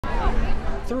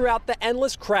Throughout the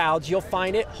endless crowds, you'll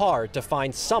find it hard to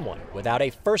find someone without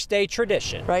a first day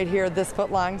tradition. Right here, this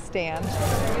foot-long stand.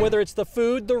 Whether it's the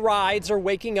food, the rides, or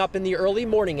waking up in the early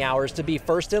morning hours to be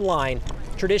first in line,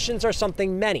 traditions are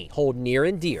something many hold near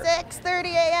and dear.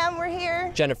 6:30 a.m. we're here.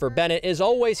 Jennifer Bennett is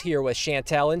always here with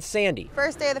Chantel and Sandy.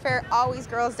 First day of the fair, always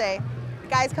girls' day. The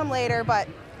guys come later, but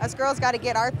us girls got to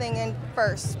get our thing in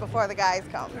first before the guys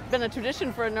come. It's been a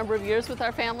tradition for a number of years with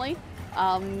our family.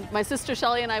 My sister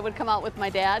Shelley and I would come out with my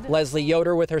dad. Leslie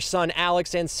Yoder with her son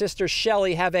Alex and sister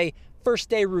Shelley have a first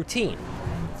day routine.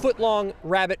 Foot-long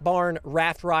rabbit barn,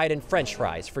 raft ride, and french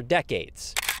fries for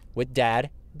decades. With dad,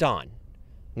 Don,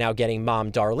 now getting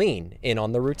mom Darlene in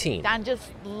on the routine. Don just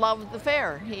loved the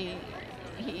fair.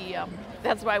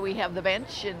 That's why we have the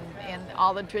bench and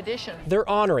all the tradition. They're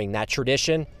honoring that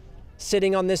tradition,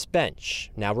 sitting on this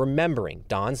bench, now remembering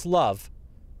Don's love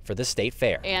for the state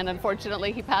fair. And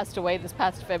unfortunately, he passed away this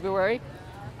past February.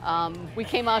 We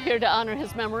came out here to honor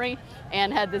his memory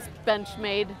and had this bench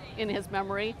made in his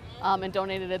memory and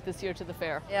donated it this year to the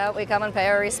fair. Yeah, we come and pay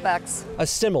our respects. A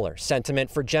similar sentiment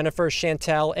for Jennifer,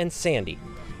 Chantel, and Sandy,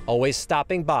 always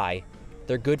stopping by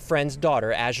their good friend's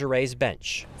daughter Azure's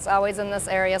bench. It's always in this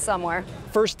area somewhere.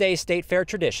 First day state fair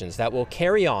traditions that will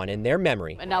carry on in their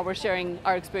memory. And now we're sharing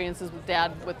our experiences with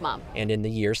dad, with mom. And in the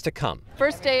years to come.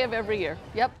 First day of every year,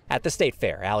 yep. At the state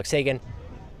fair, Alex Hagan,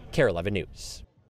 KARE 11 News.